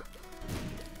there.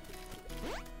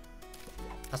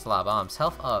 That's a lot of bombs.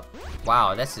 Health up.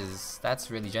 Wow, that's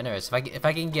really generous. If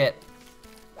I can get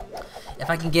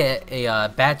a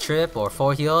bad trip or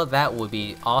 4 heal, that would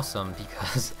be awesome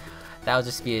because that would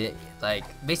just be like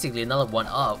basically another one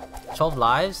up. 12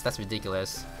 lives? That's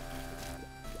ridiculous.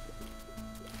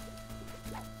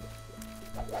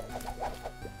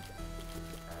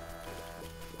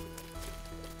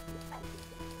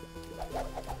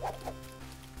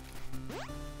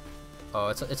 Oh,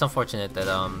 it's unfortunate that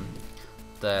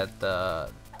the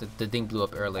thing blew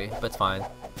up early, but it's fine.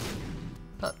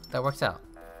 Oh, that works out.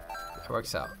 That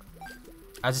works out.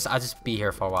 I'll just be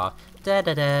here for a while.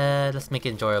 Let's make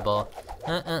it enjoyable.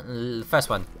 First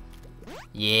one.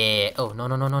 Yeah. Oh, no,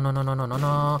 no, no, no, no, no, no, no, no,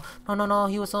 no. No, no, no.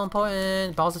 He was so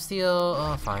important. Balls of Steel.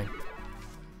 Oh, fine.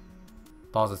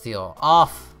 Balls of Steel.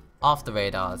 Off. Off the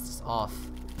radar. It's just off.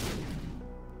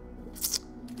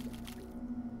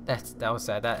 That was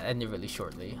sad. That ended really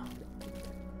shortly.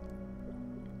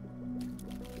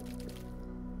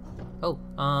 Oh,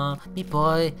 me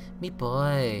boy. Me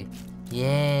boy.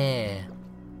 Yeah.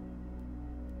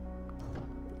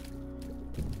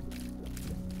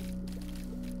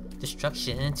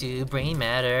 Destruction to brain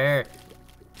matter.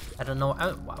 I don't know.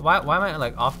 Why am I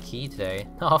like off key today?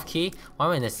 Not off key? Why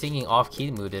am I in a singing off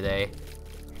key mood today?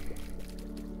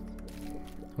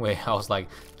 Wait, I was like,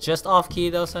 just off key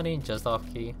though, Sonny? Just off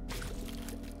key.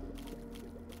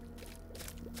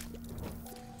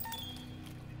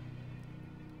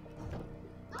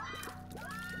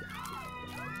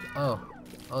 Oh,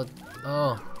 oh,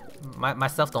 oh!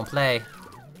 Myself don't play.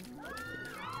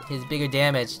 He's bigger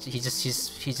damage. He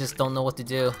just don't know what to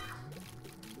do.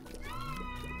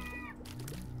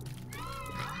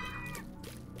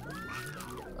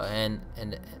 How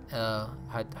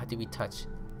do we touch?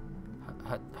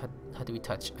 How do we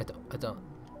touch? I don't.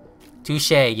 Touche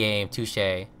game, touche.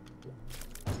 There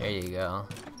you go.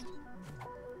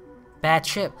 Bad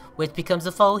trip, which becomes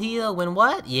a full heal when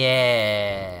what?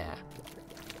 Yeah.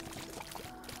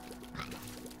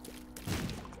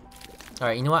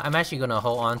 Alright, you know what? I'm actually gonna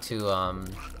hold on to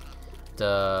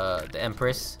the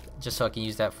Empress just so I can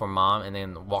use that for mom and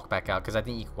then walk back out, because I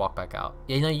think you can walk back out.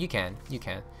 Yeah, no, you can. You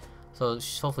can. So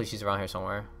hopefully she's around here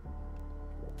somewhere.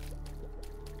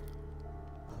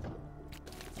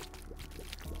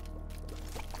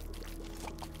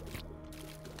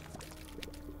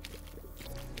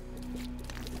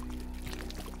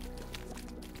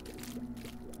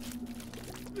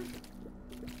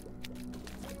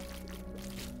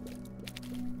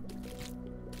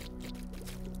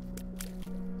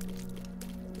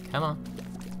 Come on.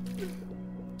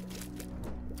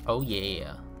 Oh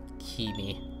yeah.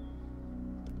 Kimi.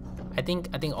 I think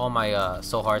all my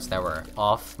soul hearts that were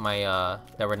off my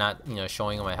that were not, you know,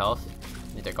 showing on my health, I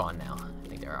think they're gone now. I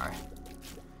think there are.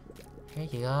 Here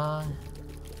you go.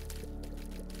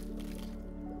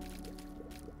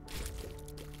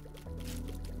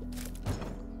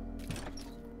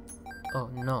 Oh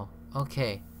no.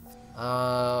 Okay. Do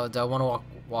I want to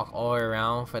walk all the way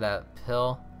around for that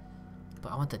pill?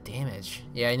 But I want the damage.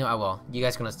 Yeah, I know I will. You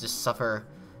guys gonna just suffer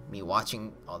me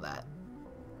watching all that.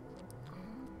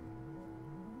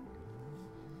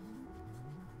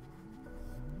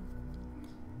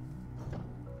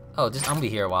 Oh, I'm gonna be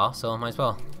here a while, so might as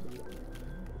well.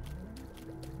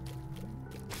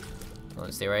 I'm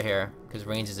gonna stay right here, because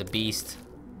Range is a beast.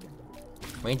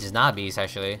 Range is not a beast,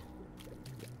 actually.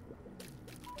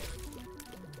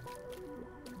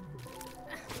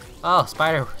 Oh,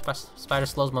 Spider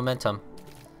slows momentum.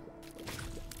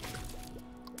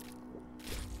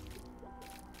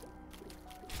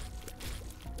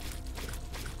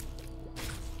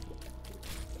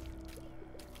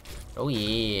 Oh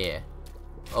yeah.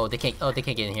 Oh, they can't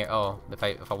get in here. Oh, if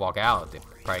I walk out, they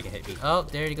probably can hit me. Oh,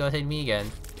 there you go, hit me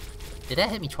again. Did that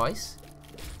hit me twice?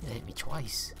 That hit me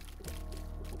twice.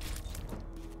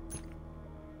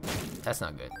 That's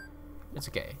not good. It's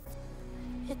okay.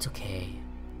 It's okay.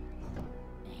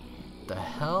 The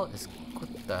hell is... What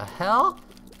the hell?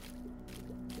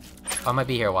 I might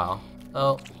be here a while.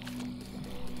 Oh.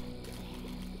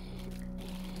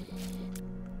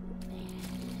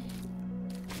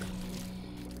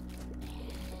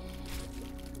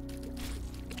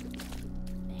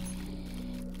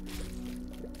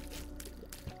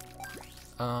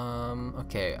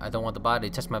 Okay, I don't want the body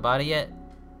to touch my body yet.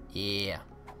 Yeah.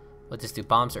 Let's just do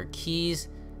bombs or keys.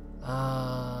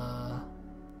 No.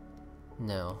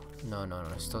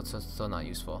 Still not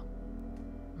useful.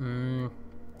 It'll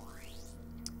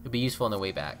be useful on the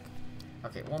way back.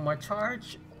 Okay, one more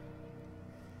charge.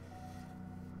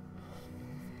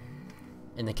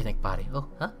 And then connect body. Oh,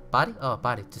 huh? Body? Oh,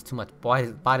 body. Just too much.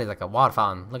 Body's like a water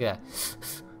fountain. Look at that.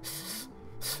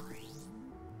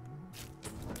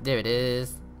 There it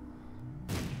is.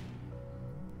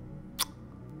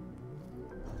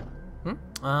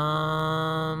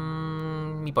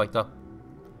 Me boy, go.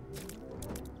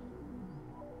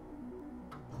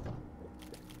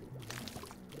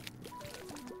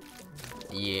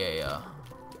 Yeah.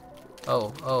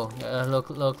 Oh,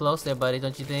 look close there, buddy.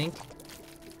 Don't you think?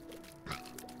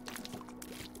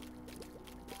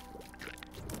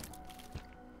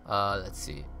 Let's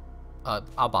see.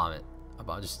 I'll bomb it.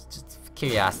 Just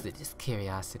curiosity. Just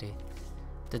curiosity.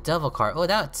 The devil card. Oh,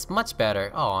 that's much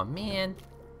better. Oh man.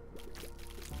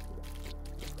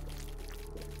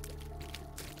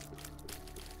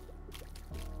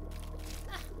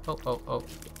 Oh, oh, oh.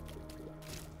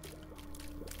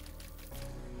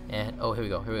 And, oh, here we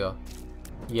go, here we go.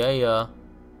 Yeah, yeah.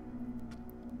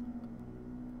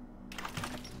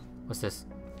 What's this?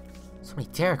 So many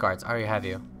tarot cards. I already have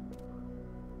you.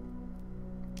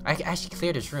 I can actually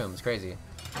clear this room. It's crazy.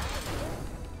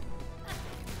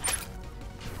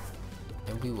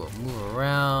 And we will move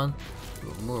around. We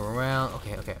will move around.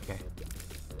 Okay, okay, okay.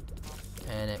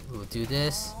 And then we will do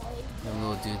this. And we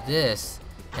will do this.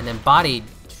 And then Body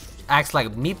acts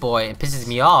like Meat Boy and pisses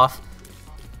me off.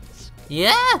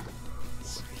 Yeah!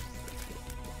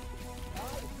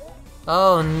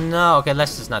 Oh no. Okay,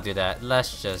 let's just not do that.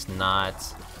 Let's just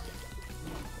not.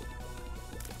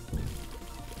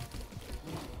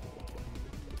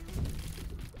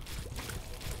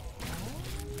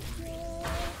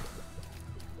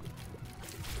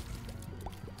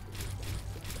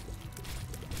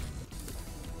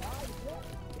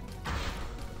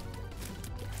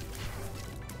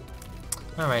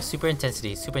 Alright, super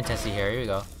intensity here. Here we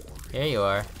go. Here you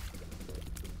are.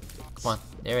 Come on,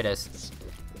 there it is.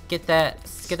 Get that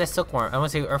silkworm. I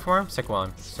want to say earthworm?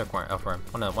 Silkworm, earthworm.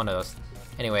 One of those.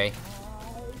 Anyway.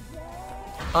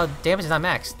 Oh, damage is not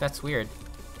max. That's weird.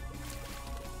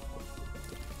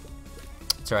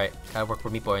 It's alright. Gotta work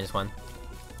with Meat Boy in this one.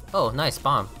 Oh, nice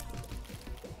bomb.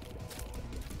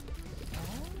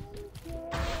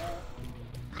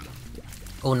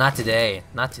 Oh, not today.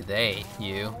 Not today,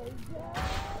 you.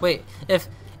 Wait, if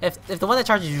the one that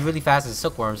charges you really fast is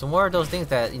silkworms, then what are those things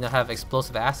that, you know, have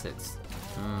explosive acids?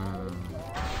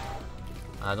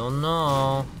 I don't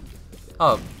know.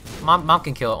 Oh, mom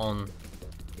can kill on,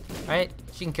 right?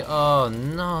 She can kill. Oh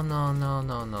no,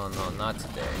 not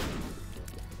today.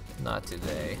 Not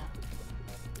today.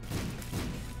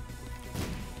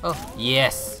 Oh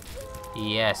yes,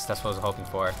 yes, that's what I was hoping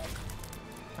for.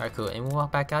 Alright, cool. And we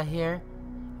walk back out here,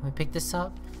 and we pick this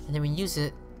up, and then we use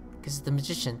it. Because it's the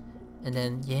magician, and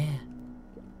then yeah,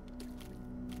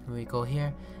 and we go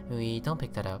here, and we don't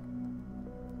pick that up.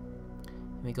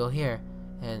 And we go here,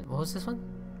 and what was this one?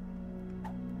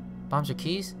 Bombs or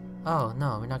keys? Oh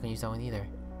no, we're not gonna use that one either.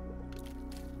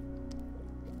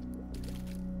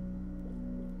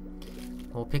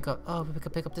 We'll pick up. Oh, we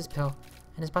could pick up this pill,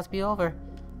 and it's about to be over.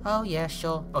 Oh yeah,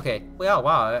 sure. Okay. Well,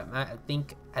 wow. I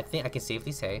think I can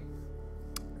safely say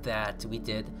that we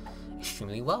did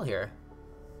extremely well here.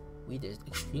 We did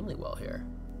extremely well here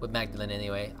with Magdalene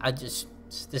anyway. This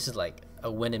is like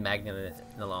a win in Magdalene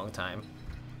in a long time.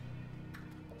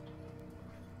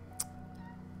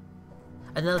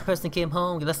 Another person came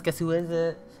home. Let's guess who is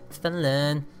it? It's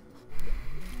Dunlan.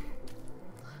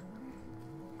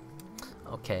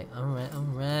 Okay,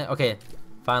 alright. Okay,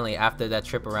 finally, after that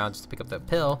trip around just to pick up that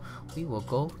pill, we will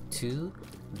go to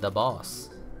the boss.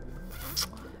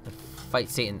 And fight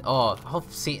Satan. Oh, I hope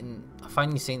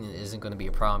finding Satan isn't going to be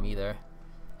a problem either.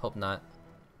 Hope not.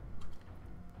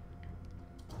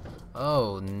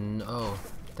 Oh no,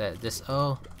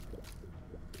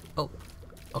 oh,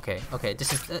 okay,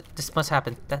 this must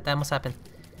happen. That must happen.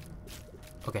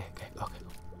 Okay.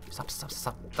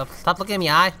 Stop looking at me,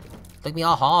 eye. Look at me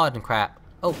all hard and crap.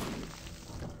 Oh.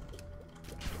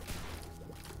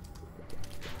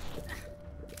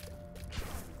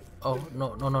 Oh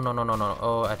no.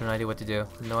 Oh, I have no idea what to do.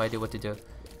 No idea what to do.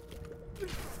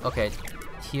 Okay,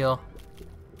 heal.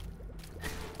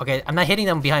 Okay, I'm not hitting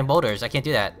them behind boulders. I can't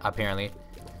do that, apparently.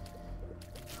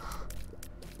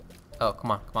 Oh,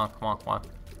 come on.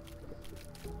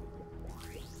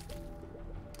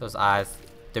 Those eyes.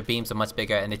 Their beams are much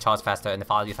bigger and they charge faster and they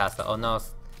follow you faster. Oh no.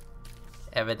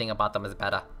 Everything about them is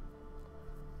better.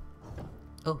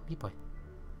 Oh, Meat Boy.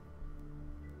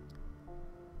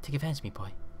 Take advantage, Meat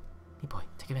Boy. Meat Boy,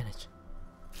 take advantage.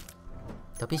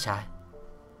 Don't be shy.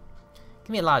 Give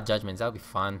me a lot of judgments. That would be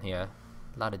fun here.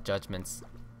 A lot of judgments.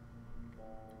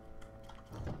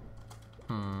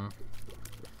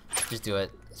 Just do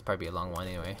it. It's probably a long one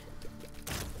anyway.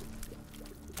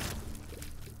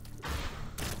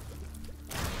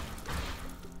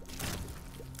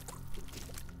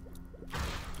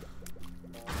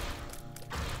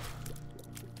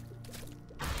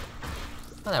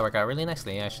 Well, that worked out really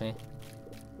nicely, actually.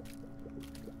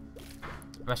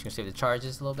 I'm actually gonna save the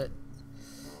charges a little bit.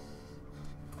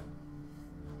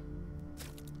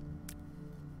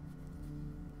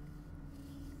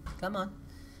 Come on.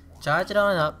 Charge it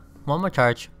on up. One more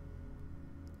charge.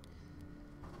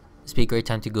 This would be a great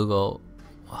time to Google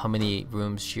how many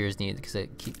rooms Shears need because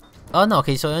it keep. Oh no,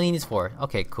 okay, so it only needs 4.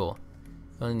 Okay, cool.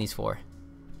 It only needs 4.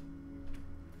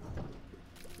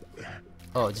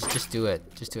 Oh, just do it.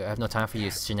 Just do it. I have no time for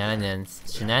you. Shenanigans.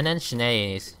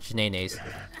 Shenanigans.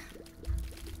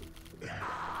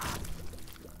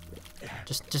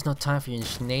 Just no time for your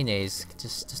shenanigans.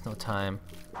 Just no time.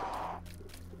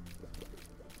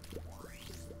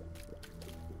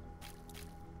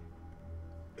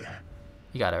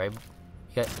 You got it, right?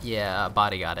 You got, yeah,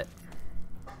 body got it.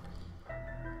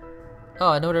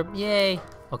 Oh, another, yay!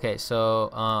 Okay,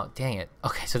 so, dang it.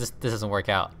 Okay, so this doesn't work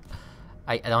out.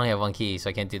 I only have one key, so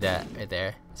I can't do that right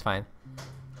there. It's fine.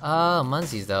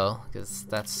 Munsies though, because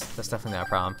that's definitely not a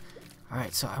problem. All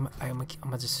right, so I'm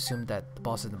gonna just assume that the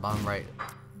boss is in the bottom right.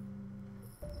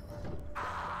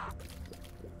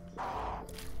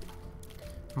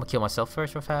 I'm gonna kill myself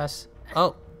first real fast.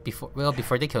 Oh,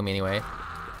 before they kill me anyway.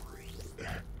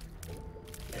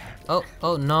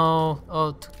 Oh no!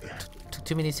 Oh,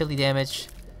 too many silly damage.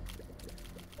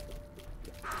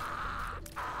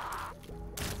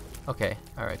 Okay,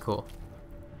 alright, cool.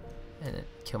 And then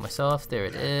kill myself, there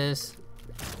it is.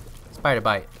 Spider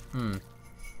bite,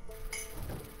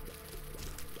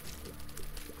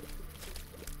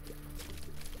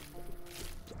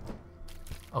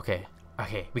 Okay,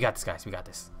 we got this, guys, we got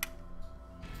this.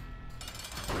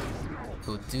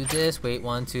 We'll do this, wait,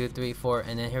 1, 2, 3, 4,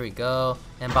 and then here we go.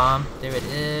 And bomb, there it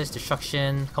is,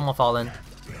 destruction. Come on, Fallen.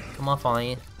 Come on,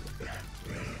 Fallen.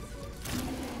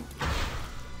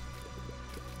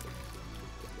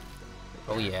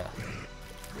 Oh yeah.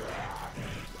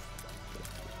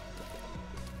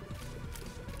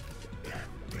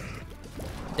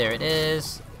 There it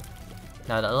is.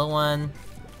 Now the other one.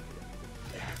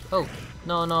 Oh,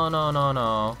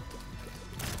 no.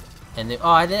 And then, oh,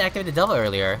 I didn't activate the devil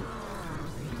earlier.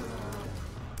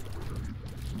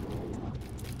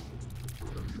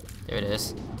 There it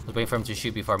is. I was waiting for him to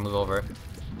shoot before I move over.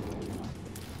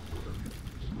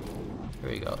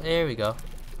 There we go. There we go.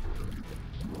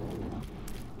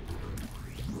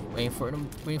 Waiting for him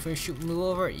to shoot, move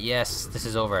over. Yes, this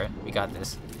is over. We got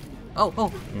this.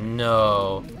 Oh,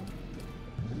 no.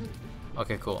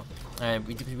 Okay, cool. Alright,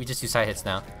 we just do side hits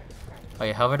now.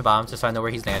 Okay, hover the bomb just so I know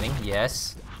where he's landing.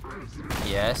 Yes.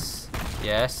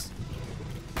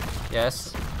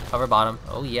 Hover bottom.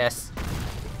 Oh, yes.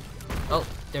 Oh,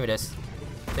 there it is.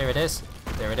 There it is.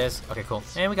 Okay, cool.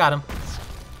 And we got him.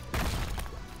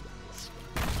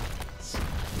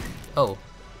 Oh.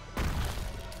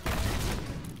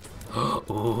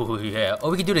 Ooh, yeah.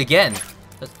 Oh, we can do it again.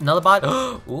 Another bot.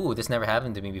 Ooh, this never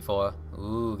happened to me before.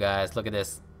 Ooh, guys, look at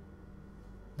this.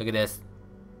 Look at this.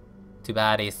 Two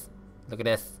bodies. Look at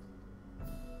this.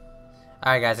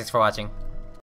 Alright, guys, thanks for watching.